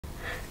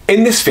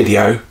In this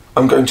video,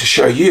 I'm going to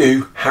show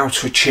you how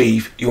to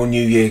achieve your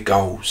New Year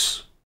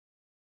goals.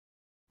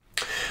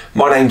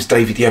 My name's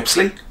David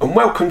Yeabsley and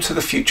welcome to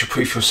the Future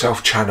Proof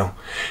Yourself channel.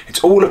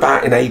 It's all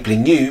about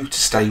enabling you to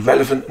stay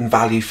relevant and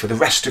valued for the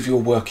rest of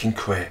your working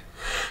career.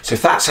 So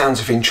if that sounds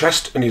of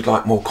interest and you'd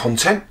like more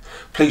content,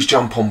 please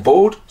jump on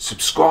board,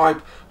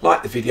 subscribe,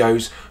 like the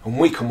videos, and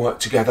we can work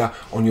together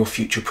on your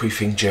future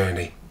proofing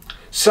journey.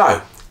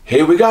 So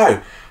here we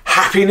go.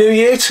 Happy New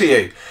Year to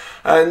you,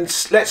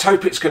 and let's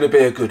hope it's going to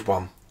be a good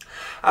one.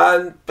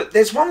 But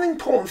there's one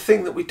important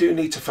thing that we do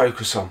need to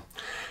focus on.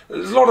 A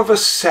lot of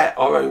us set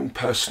our own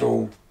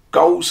personal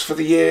goals for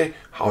the year,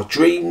 our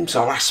dreams,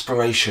 our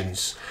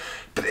aspirations.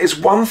 But there's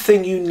one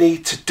thing you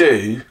need to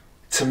do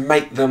to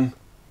make them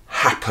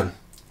happen.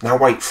 Now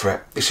wait for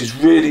it. This is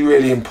really,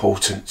 really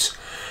important.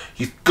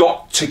 You've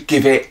got to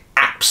give it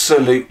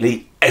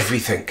absolutely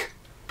everything.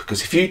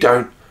 Because if you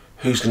don't,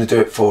 who's going to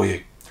do it for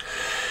you?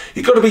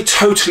 You've got to be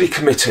totally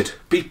committed,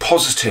 be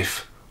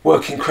positive,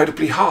 work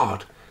incredibly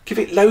hard, give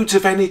it loads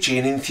of energy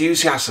and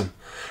enthusiasm,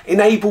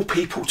 enable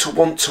people to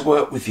want to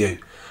work with you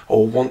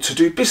or want to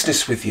do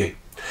business with you.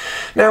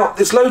 Now,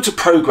 there's loads of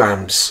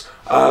programs,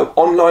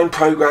 online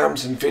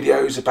programs and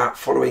videos about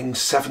following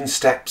 7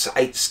 steps,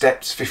 8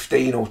 steps,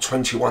 15 or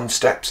 21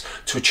 steps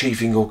to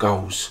achieving your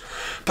goals.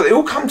 But they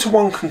all come to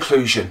one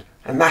conclusion,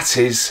 and that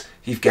is,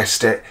 you've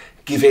guessed it,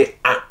 give it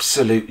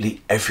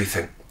absolutely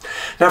everything.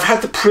 Now, I've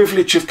had the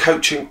privilege of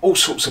coaching all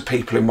sorts of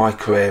people in my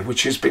career,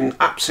 which has been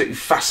absolutely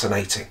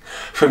fascinating.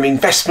 From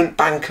investment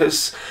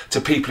bankers to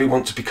people who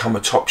want to become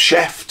a top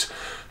chef,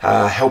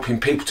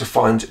 helping people to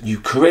find new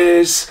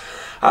careers.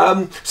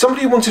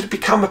 Somebody who wanted to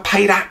become a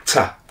paid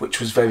actor, which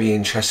was very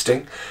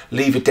interesting.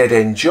 Leave a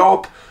dead-end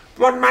job.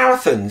 Run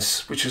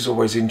marathons, which was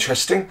always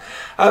interesting.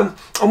 And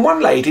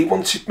one lady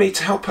wanted me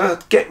to help her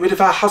get rid of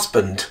her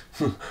husband.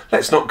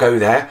 Let's not go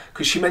there,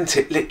 because she meant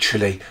it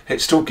literally.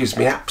 It still gives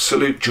me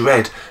absolute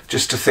dread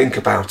just to think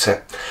about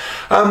it.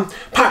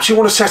 Perhaps you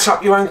want to set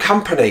up your own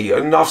company,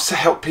 and I've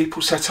helped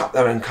people set up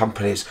their own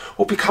companies,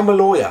 or become a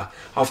lawyer.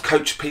 I've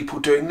coached people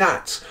doing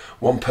that.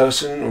 One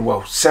person,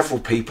 well, several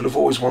people have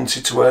always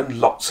wanted to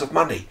earn lots of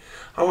money.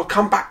 I will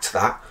come back to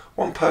that,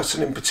 one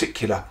person in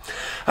particular.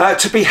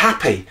 To be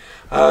happy,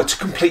 to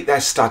complete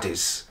their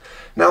studies.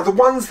 Now, the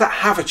ones that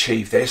have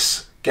achieved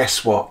this,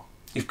 guess what?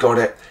 You've got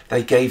it.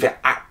 They gave it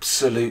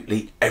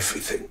absolutely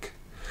everything.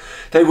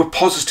 They were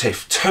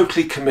positive,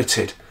 totally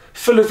committed,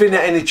 full of inner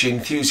energy,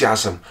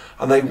 enthusiasm,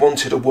 and they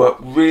wanted to work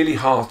really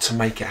hard to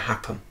make it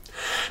happen.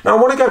 Now,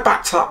 I want to go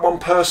back to that one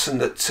person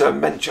that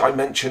I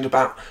mentioned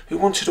about who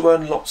wanted to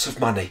earn lots of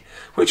money,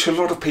 which a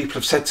lot of people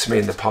have said to me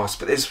in the past,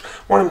 but there's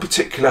one in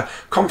particular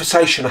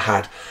conversation I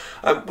had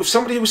with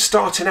somebody who was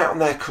starting out in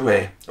their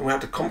career, and we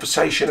had a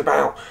conversation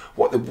about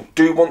what they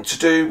do want to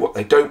do, what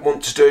they don't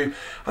want to do,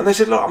 and they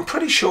said, look, I'm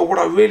pretty sure what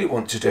I really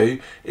want to do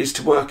is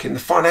to work in the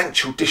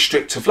financial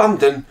district of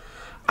London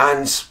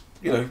and,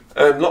 you know,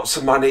 earn lots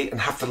of money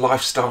and have the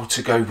lifestyle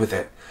to go with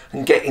it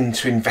and get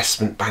into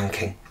investment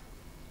banking.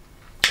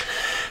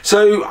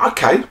 So,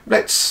 okay,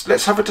 let's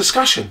have a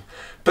discussion.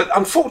 But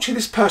unfortunately,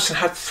 this person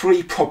had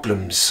 3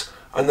 problems,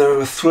 and there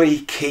were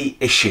 3 key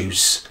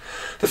issues.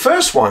 The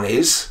first one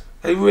is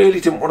they really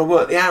didn't want to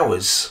work the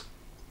hours.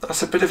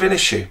 That's a bit of an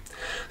issue.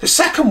 The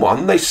second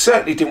one, they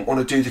certainly didn't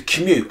want to do the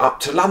commute up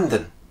to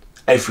London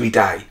every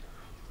day.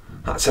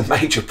 That's a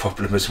major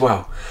problem as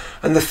well.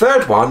 And the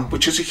third one,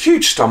 which was a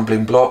huge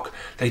stumbling block,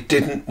 they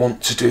didn't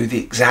want to do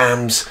the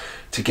exams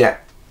to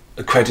get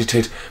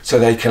accredited so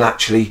they can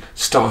actually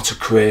start a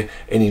career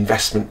in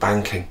investment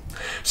banking.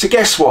 So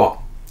guess what?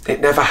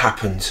 It never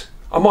happened.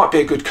 I might be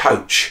a good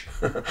coach,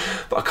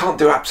 but I can't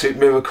do absolute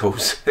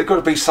miracles. There's got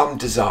to be some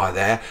desire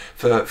there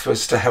for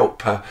us to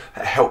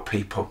help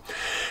people.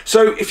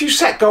 So if you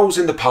set goals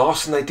in the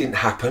past and they didn't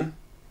happen,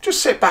 just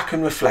sit back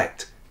and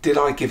reflect. Did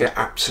I give it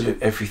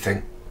absolute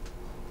everything?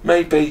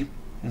 Maybe,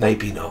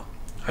 maybe not.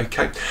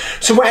 Okay.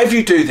 So whatever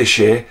you do this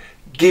year,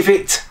 give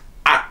it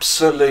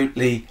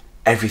absolutely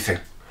everything.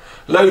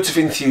 Loads of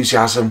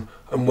enthusiasm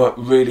and work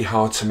really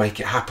hard to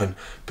make it happen,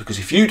 because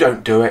if you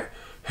don't do it,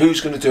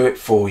 who's going to do it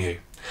for you?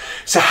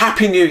 So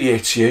happy New Year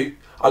to you.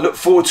 I look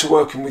forward to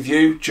working with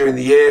you during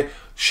the year,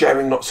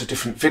 sharing lots of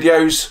different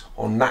videos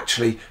on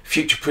naturally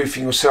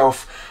future-proofing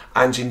yourself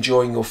and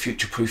enjoying your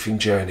future-proofing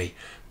journey.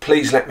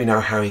 Please let me know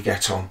how you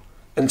get on,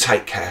 and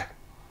take care.